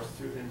schools or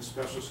in the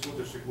special school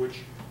district,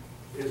 which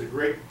is a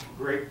great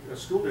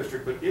school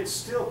district, but it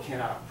still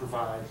cannot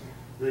provide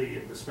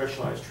the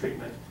specialized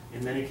treatment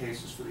in many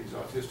cases for these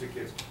autistic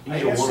kids.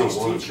 I asked these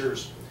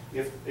teachers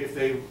if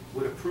they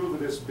would approve of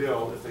this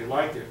bill, if they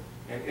liked it,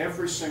 and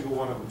every single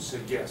one of them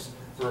said yes,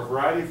 for a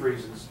variety of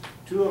reasons.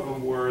 Two of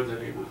them were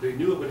that they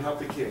knew it would help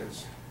the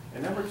kids,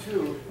 and number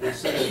two, they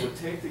said it would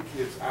take the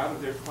kids out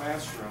of their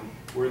classroom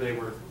where they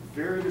were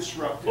very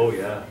disruptive. Oh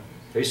yeah,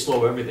 they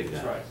slow everything down.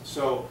 That's right.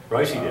 So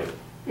Brycey did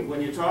it.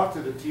 When you talk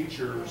to the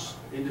teachers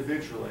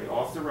individually,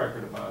 off the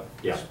record about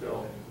this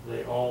bill,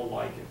 they all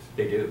like it.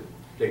 They do.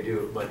 They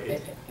do, but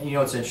And you know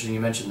what's interesting? You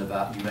mentioned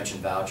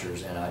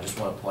vouchers, and I just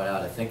want to point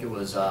out. I think it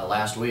was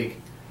last week,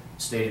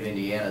 the state of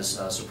Indiana's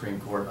Supreme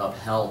Court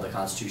upheld the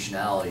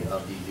constitutionality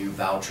of the new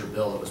voucher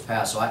bill that was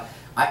passed. So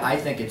I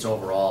think it's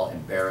overall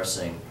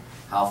embarrassing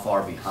how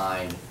far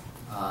behind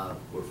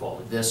we're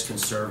falling. this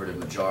conservative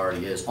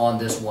majority is on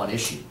this one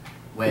issue.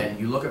 When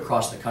you look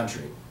across the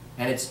country,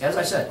 and it's, as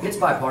I said, it's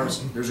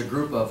bipartisan. There's a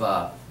group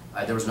of,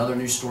 there was another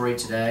news story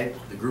today,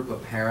 the group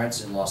of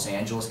parents in Los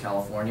Angeles,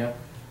 California.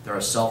 They're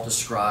a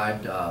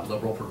self-described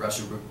liberal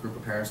progressive group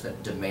of parents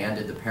that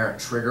demanded the parent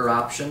trigger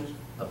option,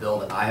 a bill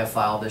that I have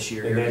filed this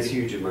year. And that's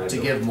huge in my to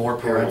bill. give more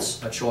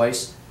parents a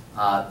choice.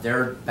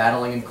 They're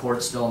battling in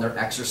court still, and they're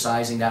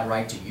exercising that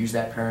right to use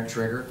that parent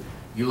trigger.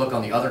 You look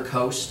on the other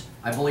coast,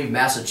 I believe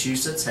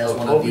Massachusetts has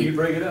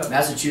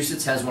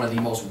Massachusetts has one of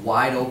the most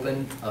wide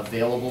open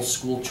available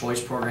school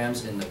choice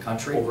programs in the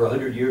country. Over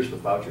 100 years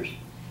with vouchers.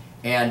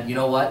 And you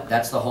know what?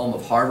 That's the home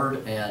of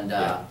Harvard and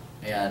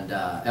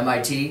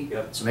MIT.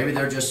 Yep. So maybe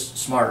they're just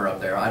smarter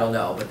up there. I don't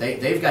know, but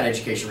they've got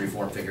education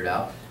reform figured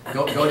out.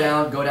 Go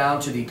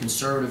down to the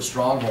conservative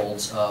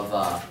strongholds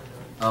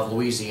of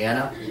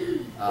Louisiana,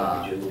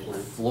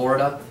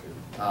 Florida.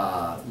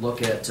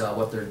 Look at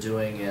what they're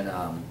doing in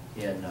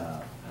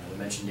we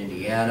mentioned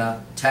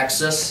Indiana,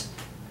 Texas.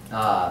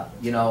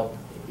 You know,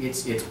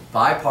 it's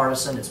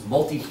bipartisan, it's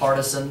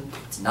multi-partisan,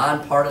 it's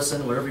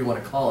non-partisan, whatever you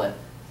want to call it.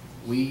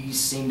 We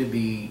seem to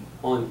be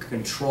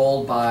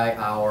controlled by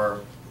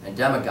and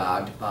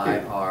demagogued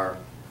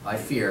by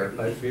fear,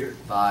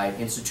 by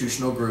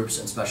institutional groups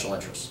and special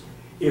interests.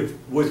 If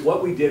with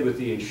what we did with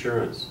the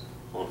insurance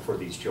for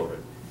these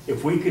children,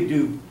 if we could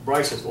do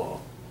Bryce's law,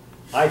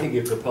 I think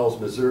it propels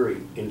Missouri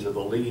into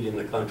the lead in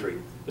the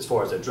country as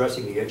far as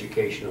addressing the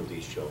education of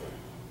these children.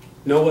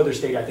 No other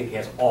state, I think,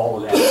 has all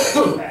of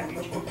that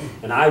package.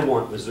 And I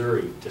want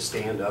Missouri to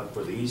stand up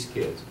for these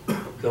kids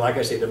like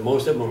I said,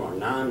 most of them are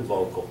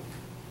non-vocal.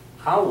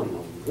 How in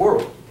the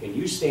world can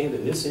you stand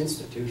in this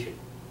institution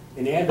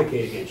and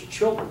advocate against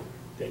children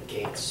that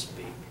can't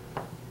speak?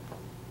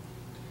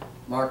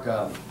 Mark,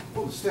 Well,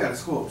 the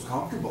status quo is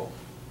comfortable.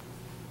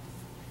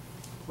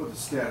 But the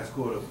status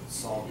quo doesn't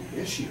solve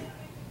the issue.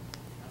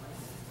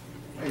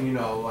 And you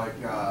know, like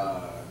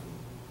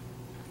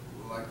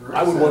Rick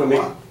I would said, want to make,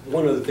 what-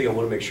 one other thing I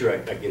want to make sure I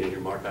get in here,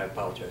 Mark, I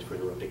apologize for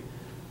interrupting.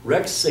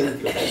 Rex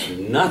Singfield has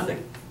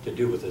nothing to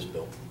do with this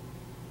bill.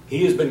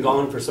 He has been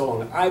gone for so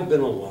long, I've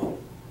been alone.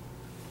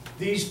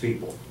 These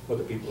people are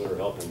the people that are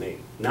helping me,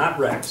 not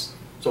Rex.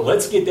 So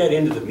let's get that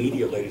into the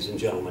media, ladies and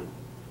gentlemen.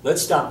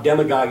 Let's stop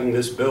demagoguing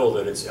this bill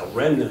that it's a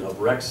remnant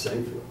of Rex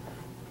Singfield.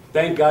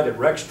 Thank God that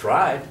Rex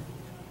tried.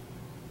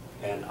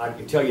 And I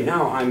can tell you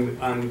now,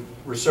 I'm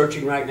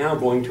researching right now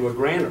going to a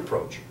grant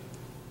approach.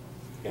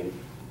 And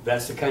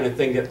that's the kind of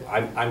thing that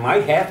I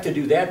might have to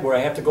do that, where I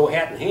have to go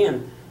hat in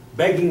hand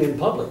begging in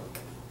public,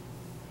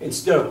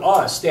 instead of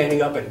us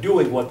standing up and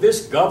doing what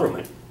this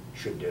government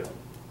should do.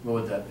 what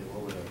would that be?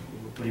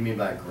 What do you mean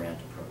by a grant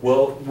approach?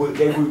 Well, we would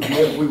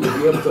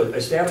be able to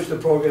establish the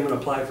program and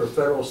apply for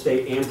federal,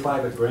 state, and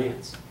private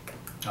grants.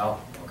 Oh,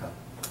 okay.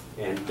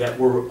 And that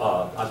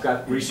I've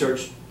got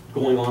research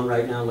going on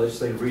right now,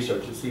 legislative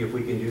research, to see if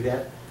we can do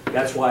that.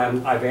 That's why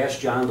I've asked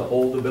John to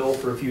hold the bill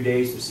for a few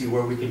days to see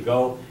where we can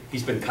go.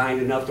 He's been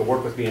kind enough to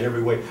work with me in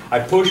every way. I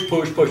push.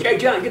 Hey,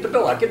 John, get the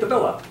bill out, get the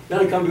bill out. Then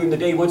I come to him the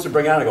day he wants to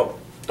bring it out, I go,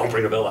 don't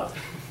bring the bill out.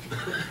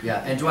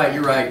 Yeah, and Dwight,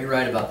 you're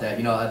right about that.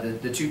 You know,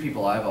 the two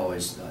people I've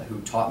always, who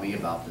taught me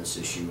about this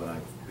issue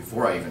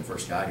before I even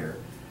first got here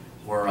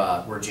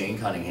were Jane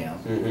Cunningham.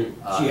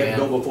 She had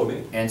to go before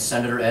me. And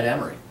Senator Ed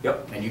Emery.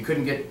 Yep. And you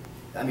couldn't get,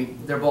 I mean,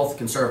 they're both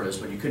conservatives,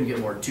 but you couldn't get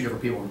two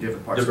different people from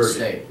different parts of the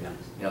state. Yeah.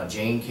 You know,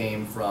 Jane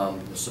came from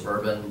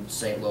suburban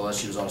St. Louis.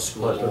 She was on a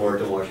school Husband board.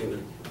 worked in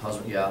Washington.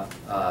 Husband, yeah.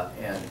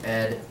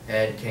 And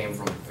Ed came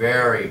from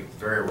very,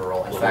 very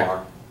rural. In Lamar.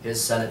 fact, his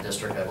Senate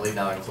district, I believe,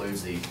 now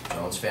includes the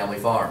Jones family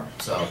farm.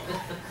 So,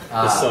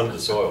 The son of the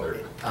soil.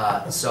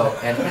 so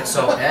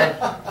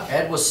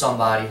Ed was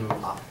somebody who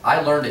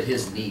I learned at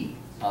his knee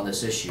on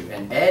this issue,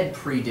 and Ed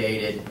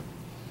predated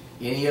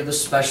any of the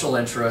special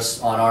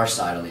interests on our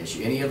side on the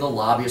issue, any of the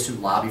lobbyists who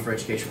lobby for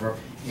education reform,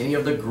 any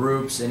of the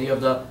groups, any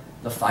of the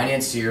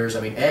financiers.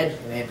 I mean,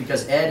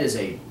 because Ed is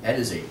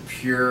a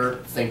pure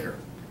thinker.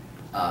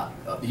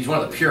 He's one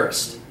of the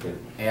purists.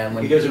 And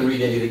when He doesn't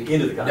read anything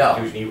into the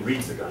Constitution, he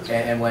reads the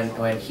Constitution. And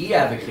when he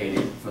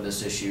advocated for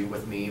this issue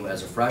with me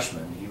as a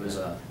freshman, he was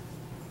a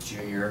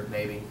junior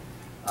maybe,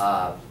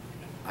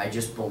 I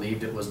just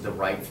believed it was the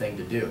right thing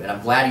to do. And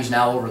I'm glad he's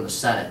now over in the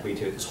Senate. Me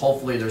too. Because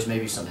hopefully there's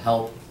maybe some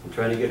help I'm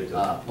trying to get it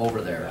to him.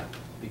 over there.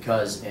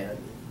 Because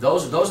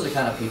those are the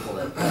kind of people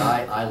that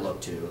I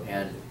look to.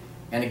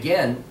 And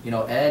again, you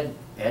know, Ed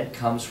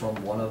comes from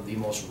one of the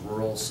most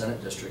rural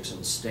Senate districts in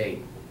the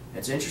state.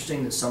 It's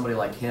interesting that somebody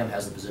like him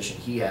has the position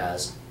he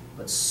has,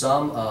 but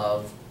some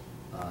of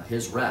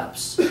his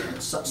reps,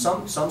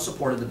 some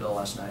supported the bill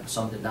last night,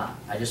 some did not.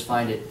 I just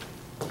find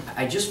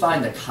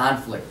the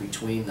conflict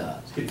between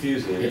It's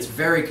confusing. it's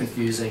very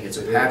confusing. It's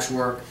a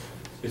patchwork.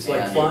 It's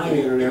like and- flying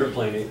in an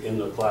airplane in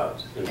the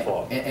clouds in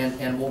fog.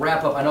 And we'll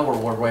wrap up. I know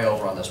we're way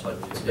over on this, but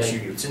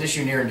Thank you. it's an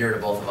issue near and dear to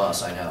both of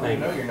us. I know. I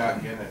know you're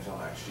not getting it until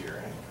next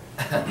year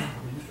anyway.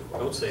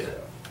 Don't say that.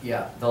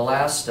 Yeah, the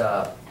last,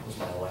 what was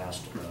my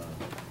last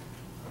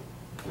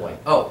point?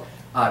 Oh,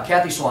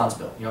 Kathy Swan's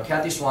bill. You know,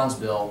 Kathy Swan's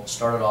bill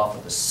started off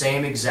with the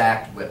same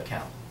exact whip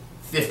count,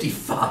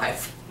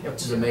 55,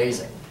 which is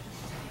amazing.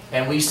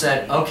 And we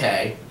said,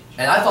 okay,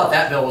 and I thought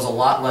that bill was a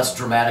lot less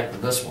dramatic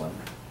than this one.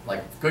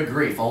 Like, good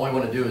grief, all we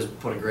want to do is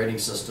put a grading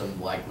system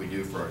like we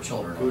do for our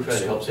children. We're trying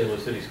to help St.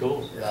 Louis City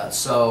Schools.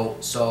 So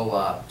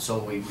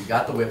we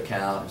got the whip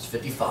count, it was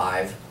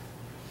 55,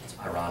 it's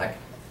ironic,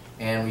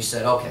 and we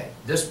said, okay,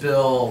 this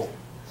bill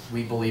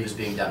we believe is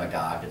being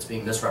demagogued, it's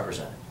being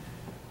misrepresented.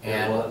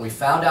 And what we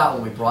found out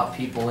when we brought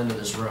people into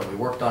this room, we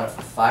worked on it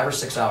for 5 or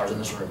 6 hours in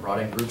this room, brought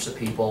in groups of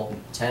people,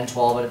 10,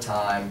 12 at a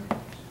time,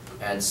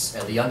 and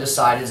the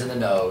undecideds and the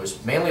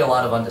no's, mainly a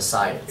lot of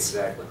undecideds.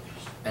 Exactly.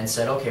 And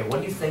said, okay,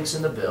 what do you think's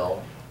in the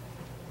bill?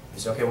 He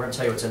said, okay, we're going to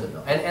tell you what's in the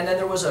bill. And then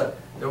there was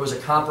a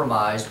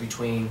compromise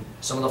between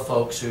some of the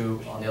folks who,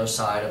 on the other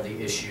side of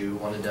the issue,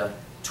 wanted to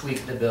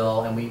tweak the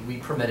bill, and we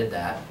permitted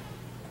that.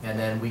 And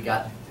then we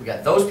got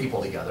those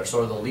people together,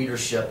 sort of the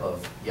leadership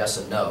of yes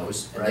and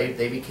no's, and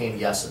they became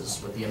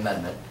yeses with the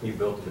amendment. You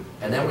built it.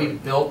 And then we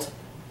built,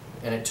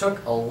 and it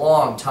took a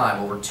long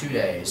time, over 2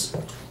 days.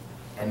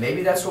 And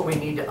maybe that's what we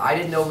need to, I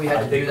didn't know we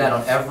had to do that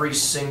on every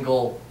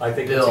single bill. I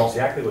think that's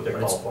exactly what they're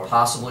but it's called for.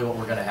 possibly what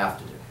we're going to have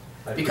to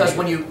do. Because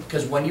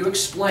when you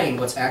explain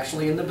what's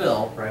actually in the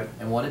bill Right.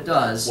 and what it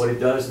does, What it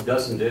does and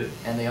doesn't do.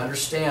 and they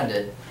understand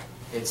it,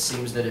 it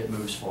seems that it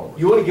moves forward.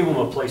 You want to give them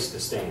a place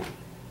to stand,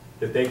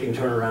 that they can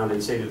turn around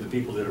and say to the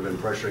people that have been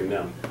pressuring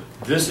them,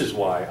 this is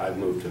why I've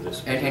moved to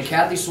this. And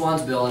Kathy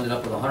Swan's bill ended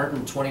up with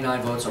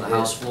 129 votes on the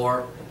House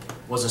floor,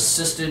 was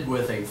assisted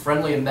with a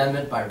friendly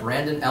amendment by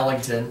Brandon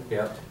Ellington,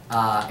 Yep.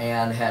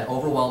 and had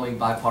overwhelming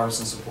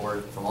bipartisan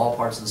support from all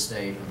parts of the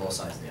state and both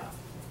sides of the aisle.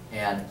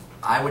 And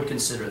I would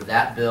consider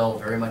that bill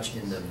very much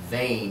in the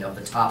vein of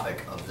the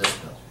topic of this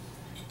bill.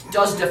 It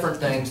does different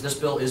things. This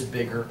bill is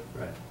bigger.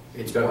 Right.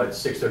 It's You're talking more, about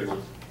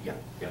 631? yeah,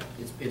 Yeah.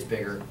 it's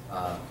bigger,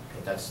 but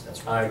that's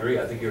I agree,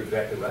 I think you're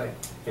exactly right.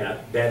 And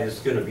that is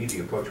gonna be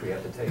the approach we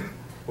have to take.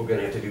 We're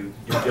gonna have to do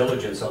due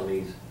diligence on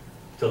these,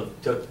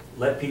 to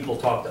let people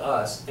talk to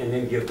us and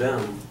then give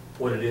them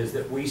what it is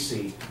that we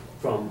see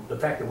from the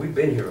fact that we've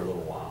been here a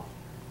little while.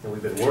 And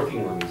we've been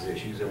working on these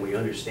issues and we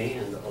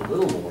understand a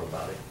little more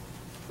about it.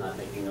 Not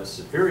making us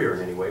superior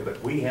in any way,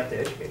 but we have to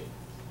educate.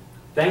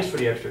 Thanks for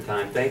the extra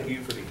time, thank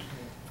you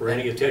for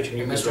any attention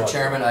you can draw. Mr.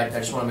 Chairman, I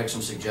just want to make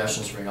some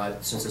suggestions for,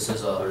 since this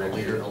is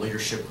a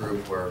leadership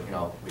group where,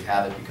 we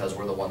have it because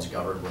we're the ones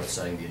governed with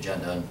setting the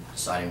agenda and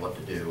deciding what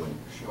to do and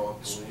Show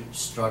up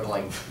to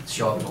lead.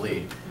 show up to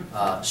lead,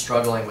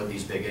 struggling with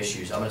these big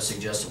issues. I'm going to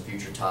suggest some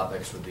future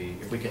topics would be,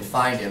 if we can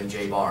find him,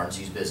 Jay Barnes,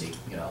 he's busy,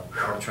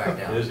 hard to track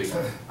down. Busy.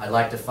 I'd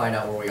like to find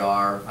out where we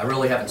are. I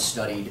really haven't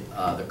studied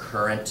the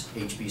current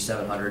HB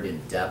 700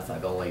 in depth.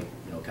 I've only,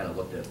 kind of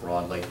looked at it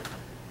broadly.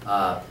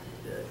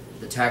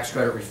 The tax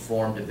credit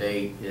reform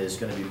debate is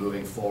going to be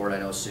moving forward, I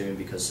know, soon,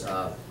 because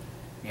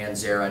Ann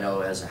Zare, I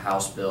know, has a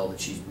House bill that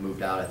she's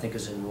moved out, I think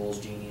is in Rules,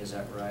 Jeannie, is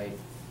that right?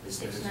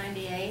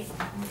 698.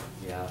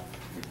 Yeah.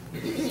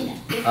 If we should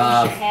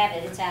have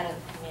it, it's out of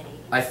committee.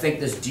 I think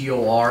this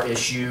DOR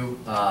issue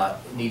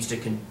needs to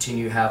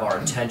continue to have our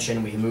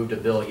attention. We moved a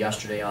bill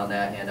yesterday on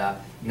that,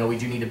 and we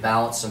do need to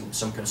balance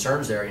some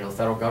concerns there. The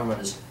federal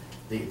government is,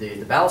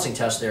 the balancing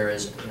test there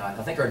is,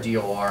 I think our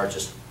DOR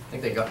just, I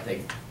think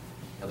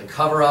the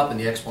cover up and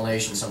the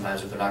explanation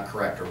sometimes, if they're not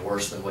correct, are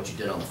worse than what you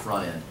did on the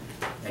front end.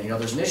 And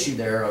there's an issue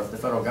there of the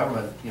federal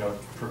government,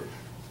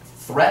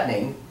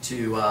 threatening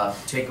to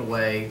take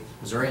away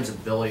Missourians'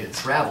 ability to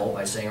travel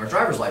by saying our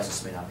driver's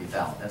license may not be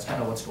valid. That's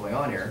kind of what's going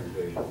on here.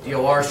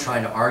 DOR is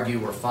trying to argue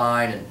we're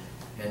fine, and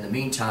in the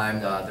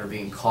meantime, they're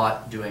being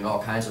caught doing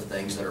all kinds of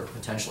things that are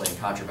potentially in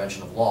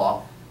contravention of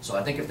law. So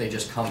I think if they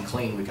just come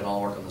clean, we can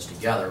all work on this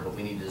together, but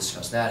we need to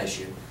discuss that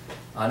issue.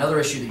 Another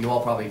issue that you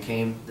all probably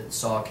came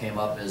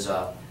up is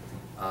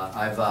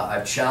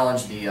I've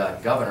challenged the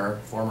governor,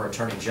 former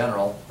attorney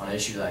general, on an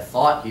issue that I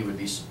thought he would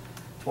be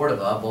supportive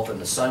of, both in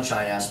the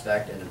sunshine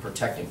aspect and in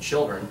protecting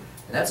children,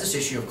 and that's this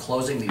issue of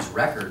closing these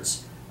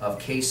records of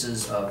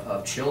cases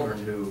of children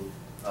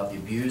of the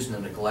abuse and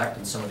the neglect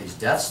and some of these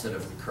deaths that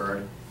have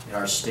occurred in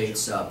our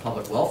state's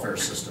public welfare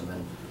system.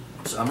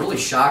 And so I'm really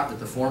shocked that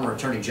the former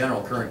attorney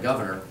general, current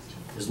governor,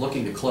 is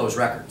looking to close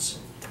records.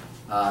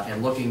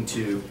 And looking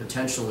to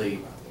potentially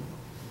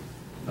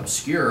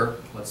obscure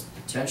what's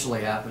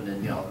potentially happened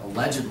in,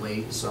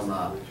 allegedly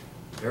some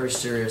very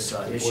serious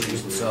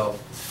issues. And so,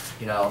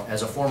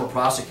 as a former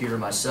prosecutor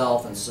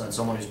myself and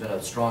someone who's been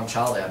a strong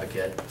child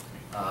advocate,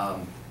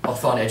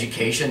 both on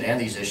education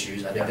and these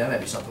issues, I think that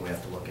might be something we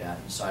have to look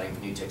at, deciding if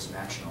we need to take some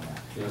action on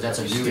that. Because that's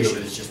a new issue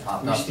that's just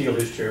popped up. We steal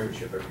his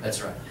chairmanship.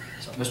 That's right.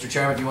 So, Mr.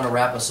 Chairman, if you want to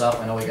wrap us up,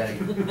 I know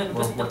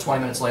we're 20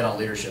 minutes late on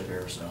leadership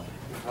here, so.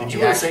 Did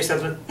you want to say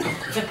something?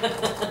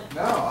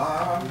 No,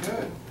 I'm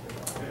good.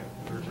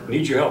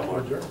 Need your help,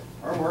 Mark.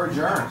 Or we're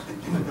adjourned.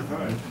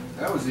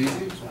 That was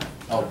easy.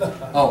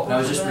 Oh, and I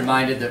was just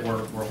reminded that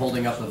we're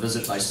holding up a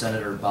visit by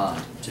Senator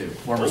Bond, too,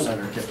 former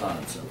Senator Kit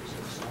Bond, so.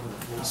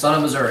 Son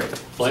of Missouri.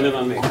 Blame it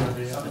on me.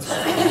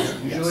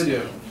 Usually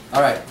do.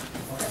 All right.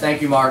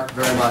 Thank you, Mark,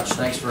 very much.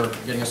 Thanks for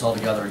getting us all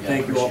together again.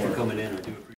 Thank you all Appreciate for it. coming in. I do appreciate it.